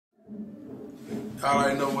Y'all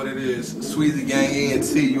already know what it is. Sweezy Gang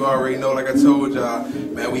ENT, you already know, like I told y'all.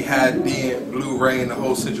 Man, we had D and Blu-ray in the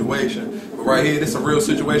whole situation. But right here, this is a real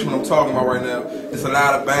situation what I'm talking about right now. It's a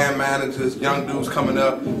lot of band managers, young dudes coming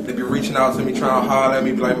up. They be reaching out to me, trying to holler at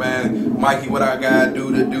me, be like, man, Mikey, what I gotta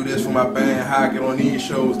do to do this for my band? How I get on these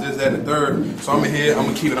shows, this, that, and the third. So I'm in here, I'm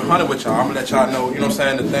gonna keep it 100 with y'all. I'm gonna let y'all know, you know what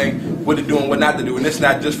I'm saying, the thing, what to do and what not to do. And it's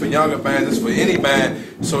not just for younger bands, it's for any band.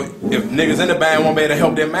 So if niggas in the band won't be able to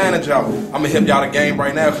help their manager out, I'm gonna hip y'all the game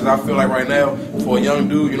right now, because I feel like right now, for a young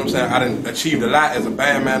dude, you know what I'm saying, I done achieved a lot as a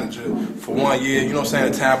band manager for 1 year, you know what I'm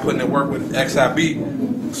saying, the time putting in work with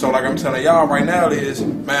XIB. So like I'm telling y'all right now is,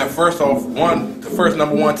 man, first off, the first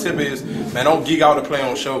 #1 tip is, man, don't geek out to play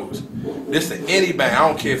on shows. This to any band, I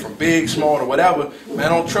don't care from big, small, or whatever,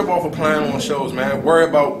 man, don't trip off of playing on shows, man. Worry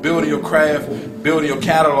about building your craft, building your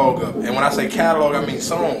catalog up. And when I say catalog, I mean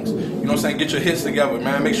songs. You know what I'm saying? Get your hits together,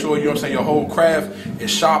 man. Make sure, you know what I'm saying, your whole craft is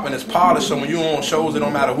sharp and it's polished, so when you're on shows, it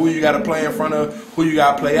don't matter who you got to play in front of, who you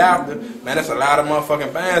got to play after. Man, that's a lot of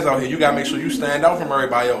motherfucking bands out here. You got to make sure you stand out from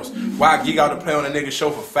everybody else. Why geek out to play on a nigga show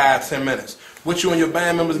for 5-10 minutes? What you and your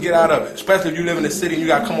band members get out of it? Especially if you live in the city and you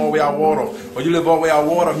gotta come all the way out water, or you live all the way out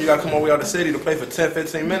water and you gotta come all the way out the city to play for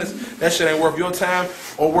 10-15 minutes. That shit ain't worth your time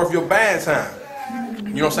or worth your band time.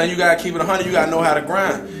 You know what I'm saying? You gotta keep it 100, you gotta know how to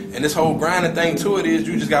grind. And this whole grinding thing to it is,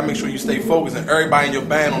 you just gotta make sure you stay focused and everybody in your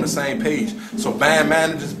band on the same page. So band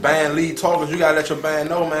managers, band lead talkers, you gotta let your band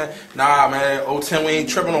know, man, nah, man, 010, we ain't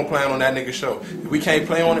tripping on playing on that nigga show. If we can't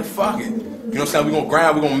play on it, fuck it. You know what I'm saying? We're going to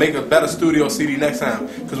grind. We're going to make a better studio CD next time.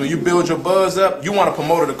 Because when you build your buzz up, you want a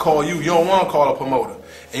promoter to call you. You don't want to call a promoter. And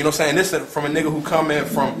you know what I'm saying? This is from a nigga who come in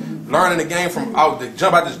from learning the game from out the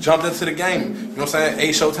jump. I just jumped into the game. You know what I'm saying?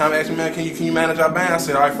 A Showtime asked me, man, can you manage our band? I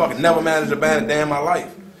said, all right, fuck it. Never managed a band a day in my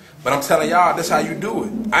life. But I'm telling y'all, this how you do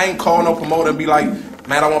it. I ain't call no promoter and be like,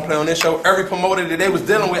 man, I want to play on this show. Every promoter that they was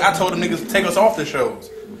dealing with, I told them niggas to take us off the shows.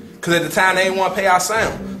 Because at the time, they didn't want to pay our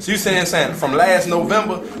sound. So you saying from last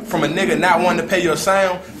November, from a nigga not wanting to pay your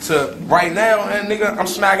sound to right now, and nigga, I'm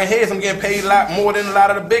smacking heads. I'm getting paid a lot more than a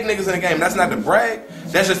lot of the big niggas in the game. That's not to brag.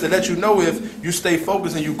 That's just to let you know, if you stay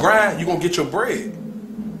focused and you grind, you're going to get your bread.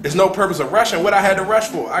 There's no purpose of rushing. What I had to rush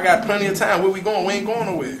for? I got plenty of time. Where we going? We ain't going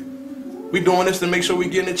nowhere. We doing this to make sure we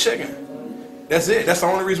getting the chicken. That's it. That's the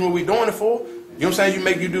only reason what we doing it for. You know what I'm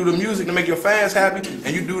saying? You do the music to make your fans happy,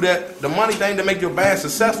 and you do the money thing to make your band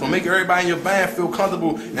successful, make everybody in your band feel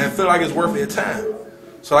comfortable and feel like it's worth their time.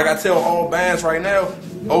 So like I tell all bands right now,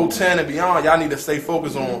 010 and beyond, y'all need to stay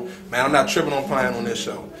focused on, man, I'm not tripping on playing on this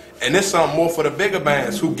show. And this something more for the bigger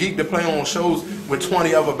bands who geek to play on shows with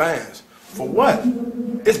 20 other bands. For what?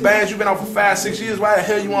 It's bands you've been out for 5-6 years. Why the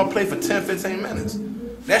hell you want to play for 10-15 minutes?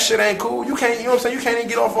 That shit ain't cool. You can't, you know what I'm saying? You can't even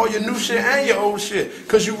get off all your new shit and your old shit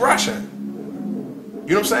because you rushing.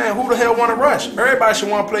 You know what I'm saying? Who the hell want to rush? Everybody should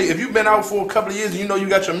want to play. If you've been out for a couple of years and you know you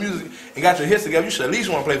got your music and got your hits together, you should at least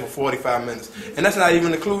want to play for 45 minutes. And that's not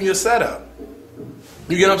even including your setup.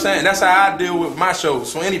 You get what I'm saying? And that's how I deal with my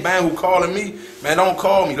shows. So any band who calling me, man, don't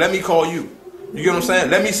call me. Let me call you. You get what I'm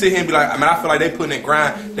saying? Let me sit here and be like, I mean, I feel like they putting in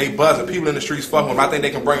grind, they buzzing. People in the streets fucking with them. I think they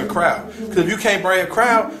can bring a crowd. Because if you can't bring a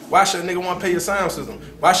crowd, why should a nigga want to pay your sound system?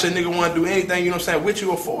 Why should a nigga want to do anything, you know what I'm saying, with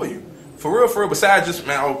you or for you? For real, besides just,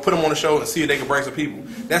 man, I'll put them on the show and see if they can bring some people.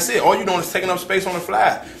 That's it. All you doing is taking up space on the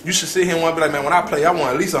fly. You should sit here and want to be like, man, when I play, I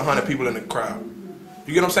want at least 100 people in the crowd.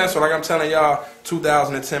 You get what I'm saying? So like I'm telling y'all,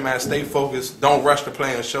 2010, man, stay focused. Don't rush to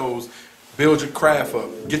playing shows. Build your craft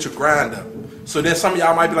up. Get your grind up. So then some of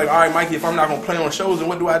y'all might be like, all right, Mikey, if I'm not going to play on shows, then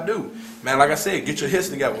what do I do? Man, like I said, get your hits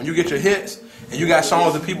together. When you get your hits and you got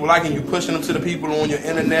songs that people like and you pushing them to the people on your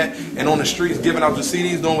internet and on the streets, giving out your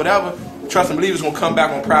CDs, doing whatever, trust and believe it's going to come back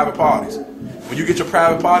on private parties. When you get your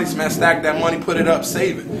private parties, man, stack that money, put it up,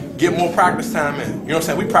 save it. Get more practice time in. You know what I'm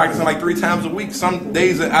saying? We practicing like 3 times a week. Some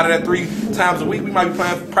days out of that 3 times a week, we might be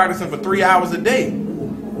practicing for 3 hours a day.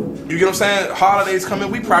 You get what I'm saying? Holidays come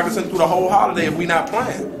in, we practicing through the whole holiday if we not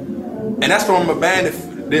playing. And that's from a band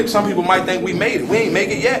that some people might think we made it. We ain't make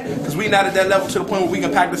it yet because we not at that level to the point where we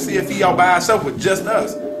can pack the CFE out by ourselves with just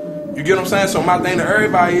us. You get what I'm saying? So my thing to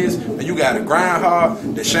everybody is, man, you got to grind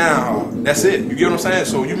hard, to shine hard. That's it. You get what I'm saying?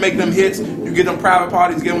 So you make them hits, you get them private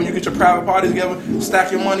parties together. When you get your private parties together,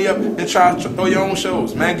 stack your money up and try to throw your own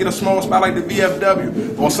shows. Man, get a small spot like the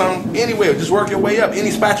VFW or something, anywhere. Just work your way up. Any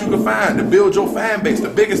spot you can find to build your fan base. The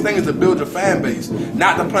biggest thing is to build your fan base.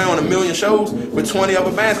 Not to play on 1 million shows with 20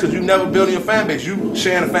 other bands because you never building your fan base. You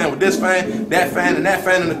sharing a fan with this fan, and that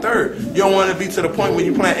fan, and the third. You don't want to be to the point where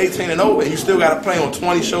you playing 18 and over and you still got to play on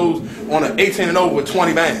 20 shows on an 18 and over with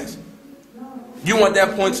 20 bands. You want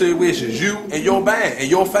that point to which is you and your band and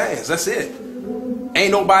your fans. That's it.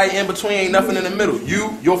 Ain't nobody in between, ain't nothing in the middle.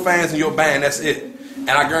 You, your fans, and your band, that's it. And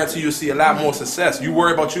I guarantee you'll see a lot more success. You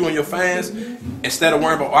worry about you and your fans instead of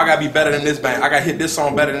worrying about, oh, I gotta be better than this band. I gotta hit this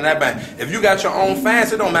song better than that band. If you got your own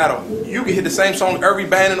fans, it don't matter. You can hit the same song every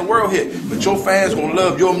band in the world hit, but your fans gonna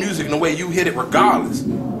love your music and the way you hit it regardless.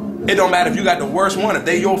 It don't matter if you got the worst one. If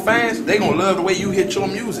they your fans, they gonna love the way you hit your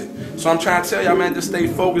music. So I'm trying to tell y'all, man, just stay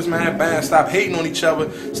focused, man. Band, stop hating on each other.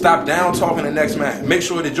 Stop down talking the next man. Make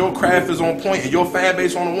sure that your craft is on point and your fan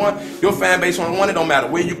base on the one. Your fan base on the one. It don't matter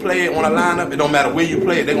where you play it on a lineup. It don't matter where you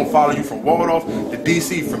play it. They gonna follow you from Waldorf to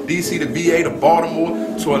DC, from DC to VA to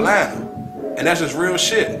Baltimore to Atlanta. And that's just real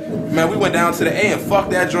shit. Man, we went down to the A and fucked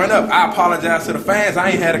that joint up. I apologize to the fans. I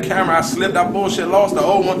ain't had a camera. I slipped. I bullshit, lost the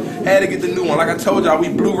old one. Had to get the new one. Like I told y'all, we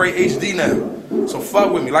Blu-ray HD now. So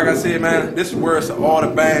fuck with me. Like I said, man, this is words to all the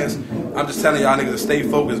bands. I'm just telling y'all niggas to stay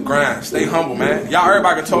focused, grind, stay humble, man. Y'all,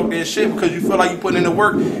 everybody can talk their shit because you feel like you putting in the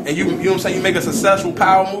work and you know what I'm saying, you make a successful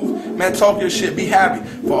power move. Man, talk your shit, be happy.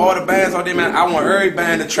 For all the bands out there, man, I want every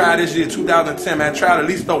band to try this year, 2010, man. Try to at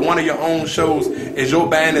least throw one of your own shows as your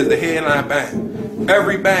band as the headline band.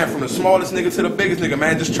 Every band, from the smallest nigga to the biggest nigga,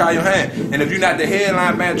 man, just try your hand. And if you're not the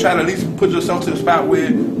headline band, try to at least put yourself to the spot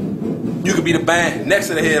where you could be the band next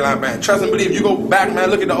to the headline band. Trust and believe. You go back,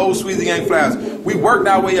 man, look at the old Sweezy Gang flyers. We worked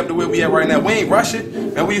our way up to where we at right now. We ain't rush it.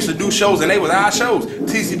 And we used to do shows, and they was our shows.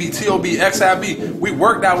 TCB, TOB, XIB. We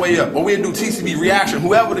worked our way up. Or we'd do TCB Reaction,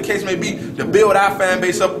 whoever the case may be, to build our fan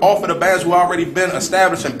base up off of the bands who already been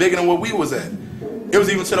established and bigger than what we was at. It was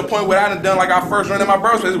even to the point where I done like our first run in my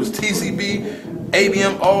birthplace. It was TCB,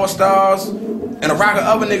 ABM All Stars, and a rock of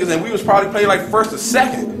other niggas, and we was probably playing like first or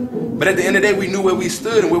second. But at the end of the day, we knew where we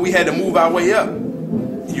stood and where we had to move our way up.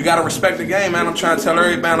 You gotta respect the game, man. I'm trying to tell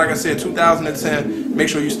every band, like I said, 2010, make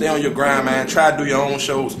sure you stay on your grind, man. Try to do your own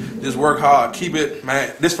shows. Just work hard. Keep it,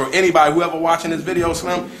 man. This for anybody, whoever watching this video,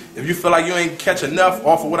 Slim. If you feel like you ain't catch enough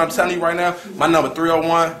off of what I'm telling you right now, my number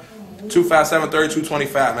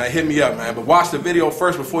 301-257-3225, man. Hit me up, man. But watch the video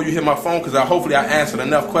first before you hit my phone, because hopefully I answered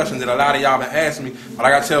enough questions that a lot of y'all been asking me. But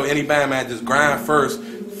like I tell any band, man, just grind first.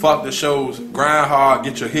 Fuck the shows, grind hard,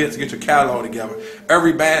 get your hits, get your catalog together.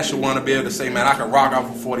 Every band should want to be able to say, man, I can rock out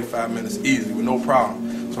for 45 minutes easy with no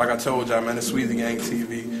problem. So like I told y'all, man, it's Sweezy Gang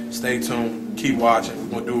TV. Stay tuned, keep watching.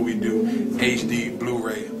 We're going to do what we do. HD,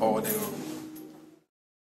 Blu-ray, all day long.